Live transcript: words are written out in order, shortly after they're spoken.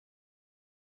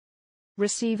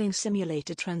Receiving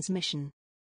simulator transmission.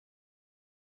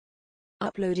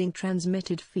 Uploading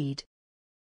transmitted feed.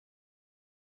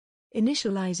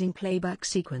 Initializing playback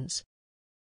sequence.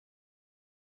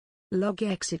 Log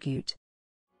execute.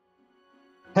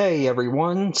 Hey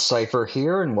everyone, Seipher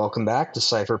here, and welcome back to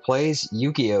Seipher Plays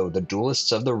Yu-Gi-Oh! The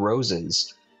Duelists of the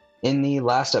Roses. In the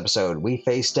last episode, we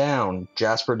faced down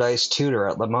Jasper Dice Tutor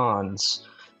at Le Mans,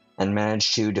 and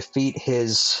managed to defeat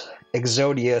his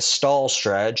Exodia stall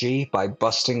strategy by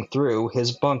busting through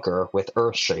his bunker with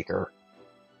Earthshaker.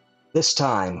 This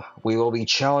time, we will be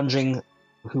challenging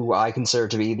who I consider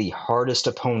to be the hardest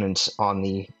opponent on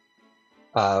the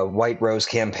White Rose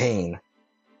campaign,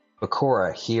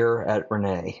 Bakura, here at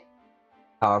Renee.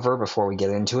 However, before we get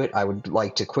into it, I would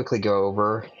like to quickly go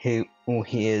over who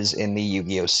he is in the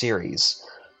Yu-Gi-Oh! Series.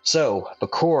 So,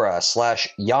 Bakura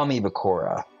 / Yami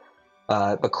Bakura.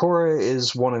 Bakura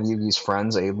is one of Yugi's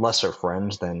friends, a lesser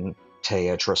friend than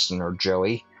Taya, Tristan, or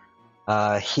Joey.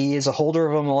 He is a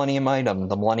holder of a Millennium item,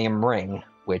 the Millennium Ring,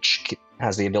 which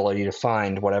has the ability to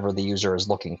find whatever the user is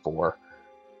looking for.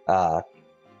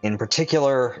 In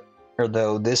particular,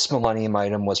 though, this Millennium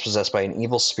item was possessed by an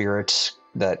evil spirit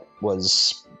that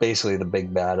was basically the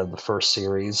big bad of the first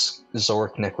series,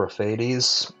 Zork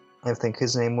Necrophades, I think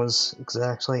his name was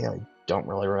exactly. I don't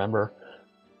really remember.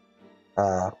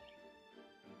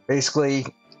 Basically,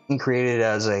 created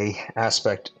as a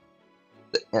aspect.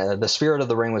 The spirit of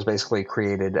the ring was basically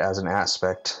created as an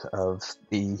aspect of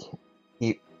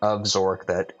Zork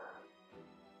that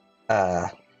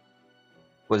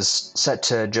was set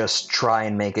to just try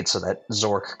and make it so that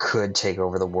Zork could take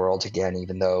over the world again,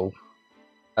 even though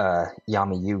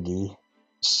Yami Yugi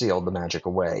sealed the magic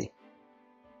away.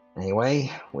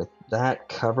 Anyway, with that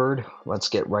covered, let's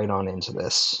get right on into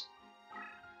this.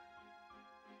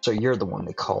 So you're the one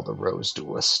they call the Rose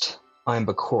Duelist. I'm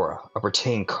Bakura, a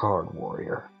retained card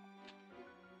warrior.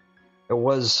 There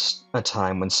was a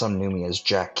time when some knew me as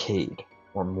Jack Cade,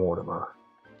 or Mortimer.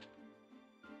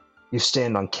 You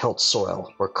stand on Celt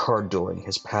soil, where card dueling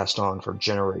has passed on for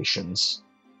generations,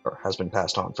 or has been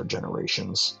passed on for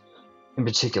generations. In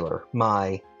particular,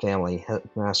 my family has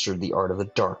mastered the art of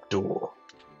the dark duel.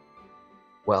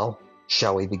 Well,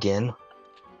 shall we begin?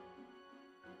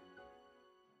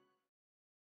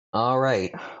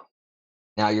 Alright.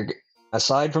 Now,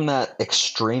 aside from that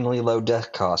extremely low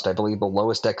deck cost, I believe the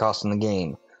lowest deck cost in the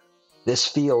game, this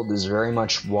field is very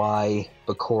much why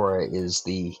Bakura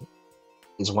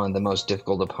is one of the most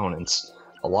difficult opponents.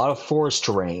 A lot of forest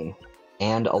terrain,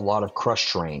 and a lot of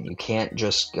crush terrain. You can't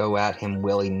just go at him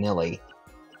willy-nilly.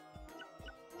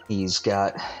 He's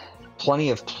got plenty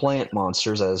of plant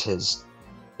monsters, as his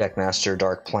Deckmaster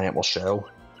Dark Plant will show,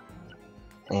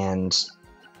 and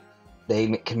they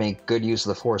can make good use of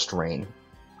the forest terrain.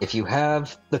 If you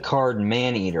have the card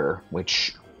Maneater,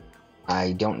 which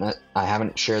I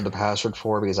haven't shared the password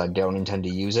for because I don't intend to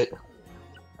use it,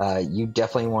 you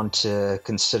definitely want to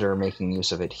consider making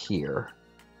use of it here.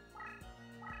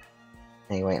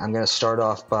 Anyway, I'm going to start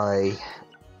off by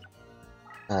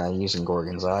using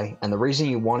Gorgon's Eye. And the reason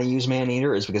you want to use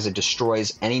Maneater is because it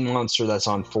destroys any monster that's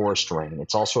on forest terrain.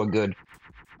 It's also a good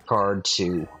card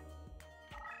to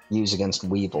use against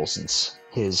Weevil, since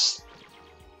his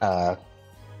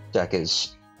deck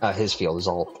is, his field is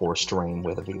all forest terrain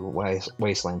with a few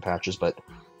wasteland patches, but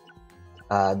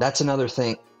that's another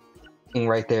thing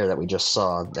right there that we just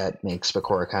saw that makes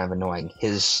Bakura kind of annoying.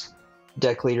 His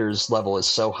deck leader's level is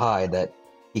so high that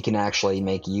he can actually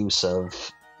make use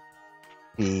of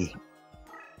the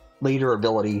leader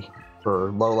ability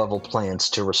for low-level plants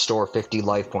to restore 50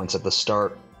 life points at the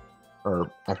start,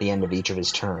 or at the end of each of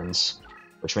his turns,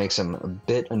 which makes him a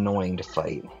bit annoying to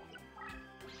fight.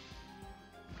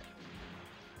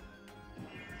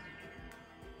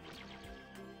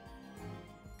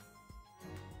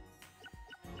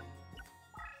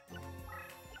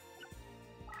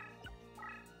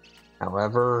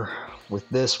 However, with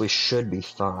this we should be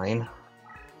fine.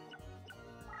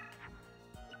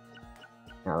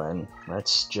 Now then,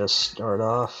 let's just start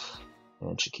off.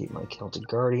 And should keep my Celtic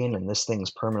Guardian, and this thing's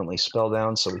permanently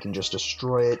spellbound, so we can just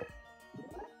destroy it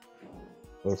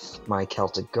with my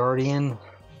Celtic Guardian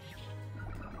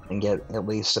and get at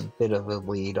least a bit of a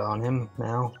lead on him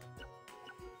now.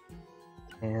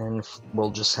 And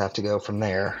we'll just have to go from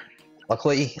there.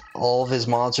 Luckily, all of his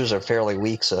monsters are fairly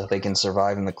weak, so they can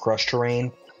survive in the crush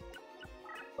terrain.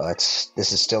 But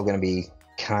this is still going to be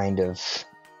kind of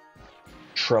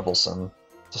troublesome,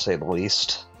 to say the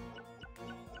least.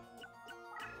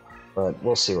 But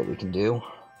we'll see what we can do.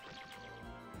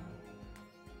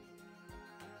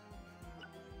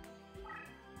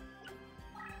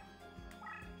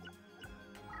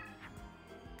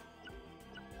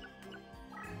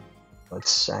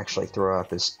 Let's actually throw out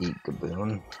this Eat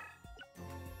Gaboon.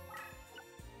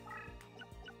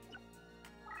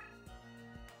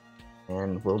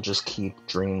 And we'll just keep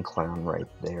Dream Clown right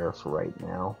there for right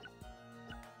now.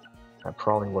 That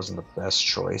probably wasn't the best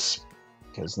choice,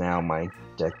 because now my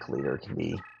deck leader can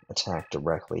be attacked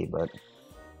directly, but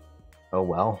oh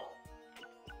well.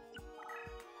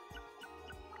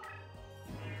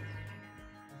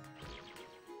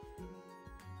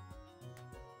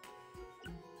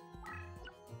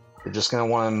 You're just going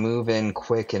to want to move in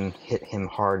quick and hit him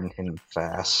hard and hit him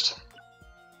fast.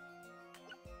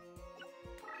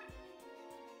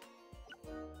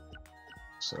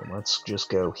 So let's just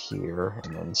go here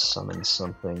and then summon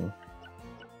something.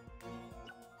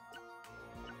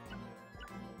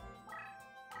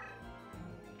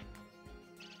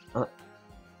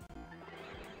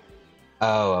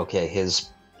 Oh, okay.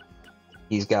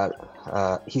 He's got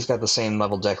the same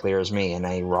level deck leader as me, and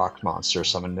a rock monster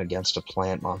summoned against a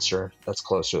plant monster that's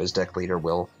close to his deck leader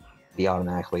will be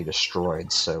automatically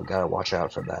destroyed. So gotta watch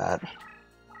out for that.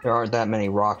 There aren't that many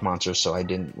rock monsters, so I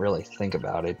didn't really think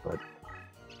about it, but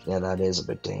yeah, that is a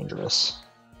bit dangerous.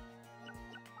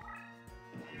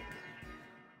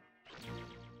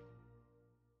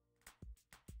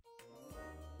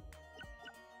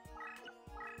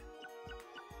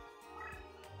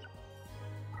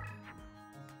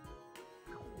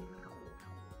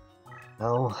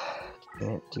 Well,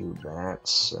 can't do that,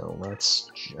 so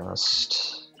let's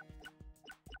just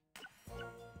go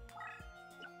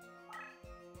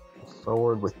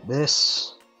forward with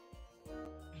this.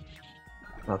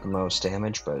 Not the most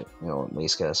damage, but at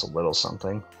least get us a little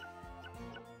something.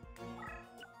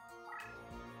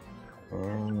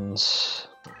 And let's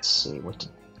see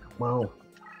well,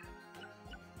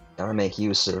 gotta make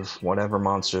use of whatever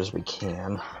monsters we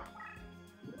can.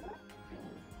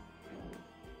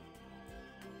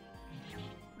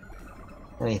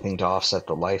 Anything to offset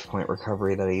the life point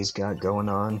recovery that he's got going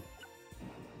on.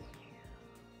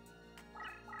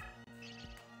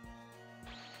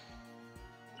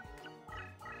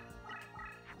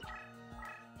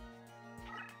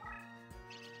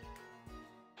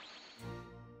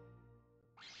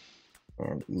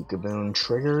 And Gaboon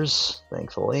triggers,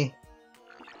 thankfully.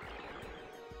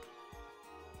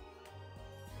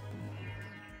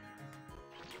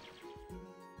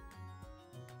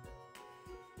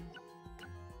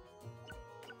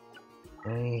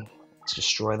 Okay, let's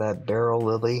destroy that barrel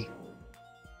lily.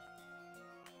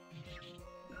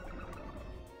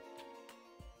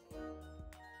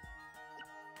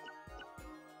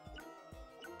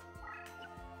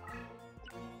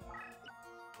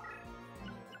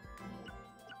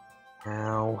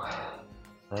 Now,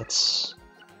 let's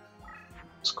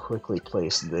quickly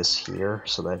place this here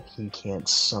so that he can't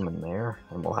summon there,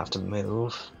 and we'll have to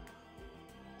move.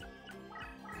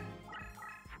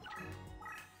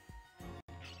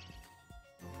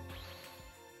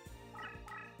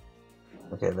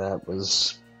 Okay, that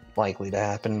was likely to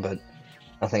happen, but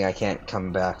nothing I can't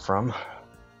come back from.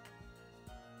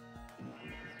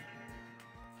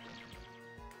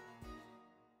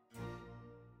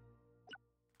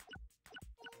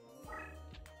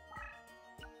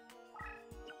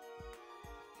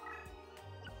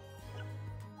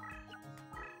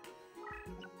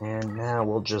 And now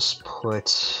we'll just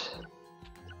put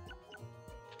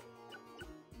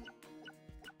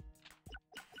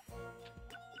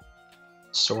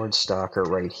Swordstalker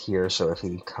right here, so if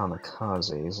he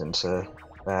kamikazes into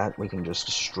that, we can just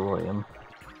destroy him.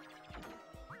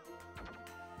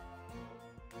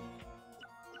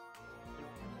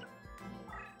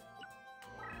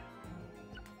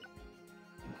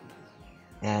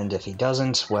 And if he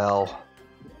doesn't, well,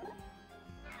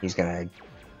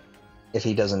 if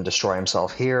he doesn't destroy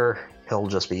himself here, he'll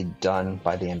just be done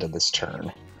by the end of this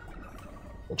turn.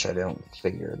 Which I don't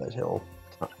figure that he'll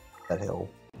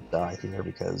die here,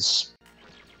 because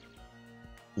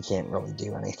he can't really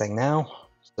do anything now.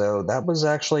 So that was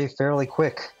actually fairly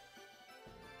quick.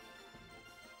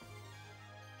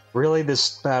 Really,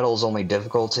 this battle is only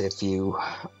difficult if you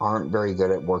aren't very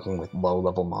good at working with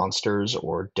low-level monsters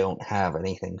or don't have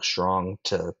anything strong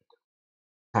to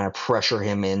kind of pressure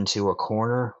him into a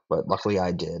corner, but luckily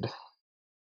I did.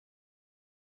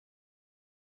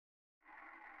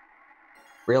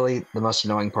 Really, the most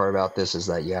annoying part about this is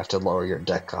that you have to lower your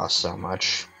deck cost so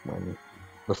much, when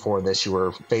before this you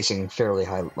were facing fairly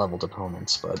high-leveled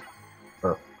opponents,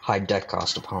 or high deck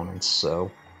cost opponents,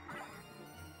 so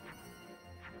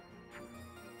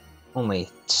only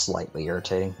slightly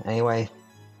irritating. Anyway,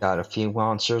 got a few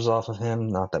monsters off of him,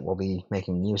 not that we'll be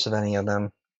making use of any of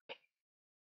them.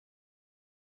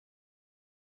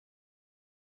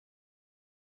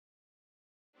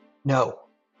 No.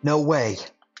 No way.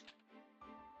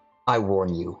 I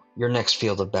warn you, your next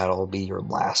field of battle will be your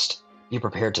last. Be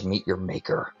prepared to meet your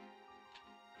maker.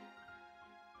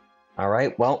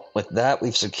 Alright, well, with that,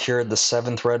 we've secured the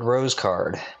 7th Red Rose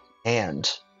card. And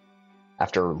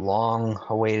after a long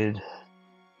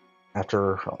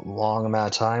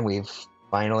amount of time, we've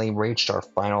finally reached our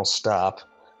final stop,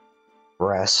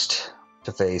 Brest,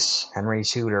 to face Henry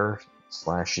Tudor /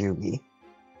 Yugi.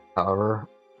 However,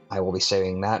 I will be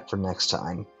saving that for next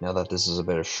time. Know that this is a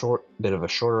bit of a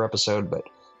shorter episode, but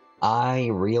I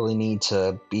really need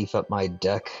to beef up my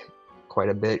deck quite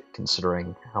a bit,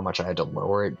 considering how much I had to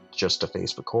lower it just to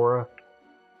face Bakura.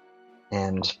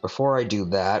 And before I do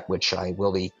that, which I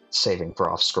will be saving for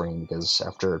off-screen, because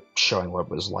after showing what it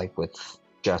was like with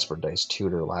Jasper Dice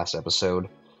Tutor last episode,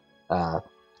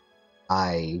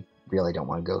 I really don't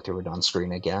want to go through it on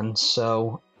screen again,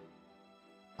 so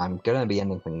I'm gonna be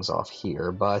ending things off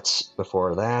here. But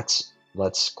before that,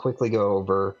 let's quickly go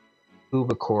over who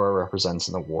Bakura represents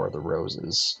in the War of the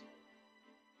Roses.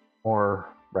 Or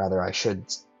rather, I should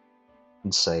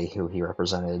say who he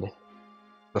represented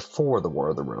before the War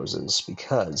of the Roses,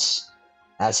 because,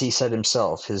 as he said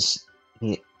himself,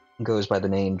 he goes by the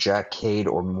name Jack Cade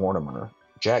or Mortimer.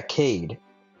 Jack Cade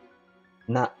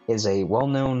is a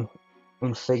well-known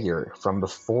figure from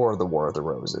before the War of the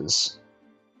Roses.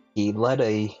 He led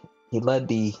the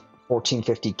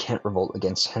 1450 Kent Revolt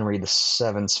against Henry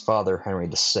VII's father, Henry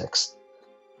VI,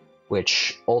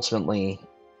 which ultimately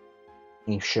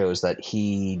he shows that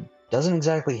he doesn't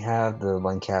exactly have the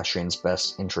Lancastrians'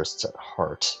 best interests at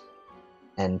heart.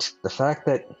 And the fact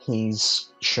that he's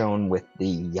shown with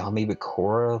the Yami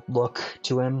Bakura look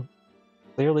to him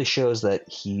clearly shows that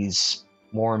he's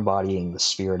more embodying the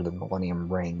spirit of the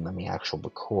Millennium Ring than the actual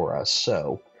Bakura.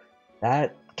 So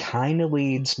that kind of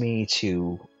leads me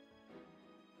to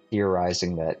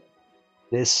theorizing that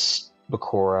this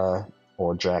Bakura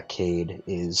or Jack Cade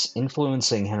is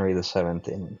influencing Henry VII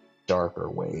in darker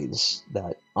ways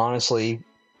that, honestly,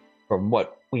 from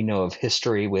what we know of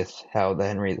history with how the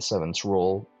Henry VII's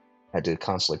rule had to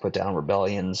constantly put down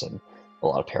rebellions and a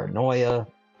lot of paranoia,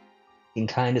 you can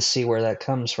kind of see where that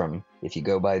comes from if you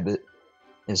go by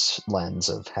his lens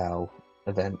of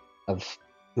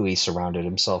who he surrounded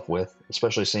himself with,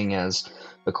 especially seeing as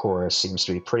Bakura seems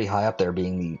to be pretty high up there,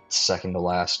 being the second to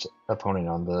last opponent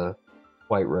on the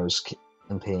White Rose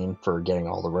campaign for getting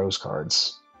all the Rose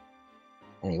cards.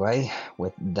 Anyway,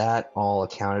 with that all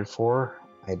accounted for,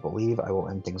 I believe I will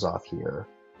end things off here.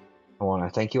 I want to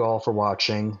thank you all for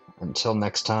watching. Until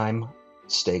next time,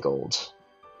 stay gold.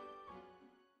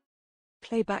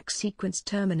 Playback sequence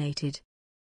terminated.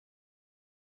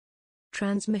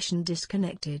 Transmission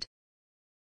disconnected.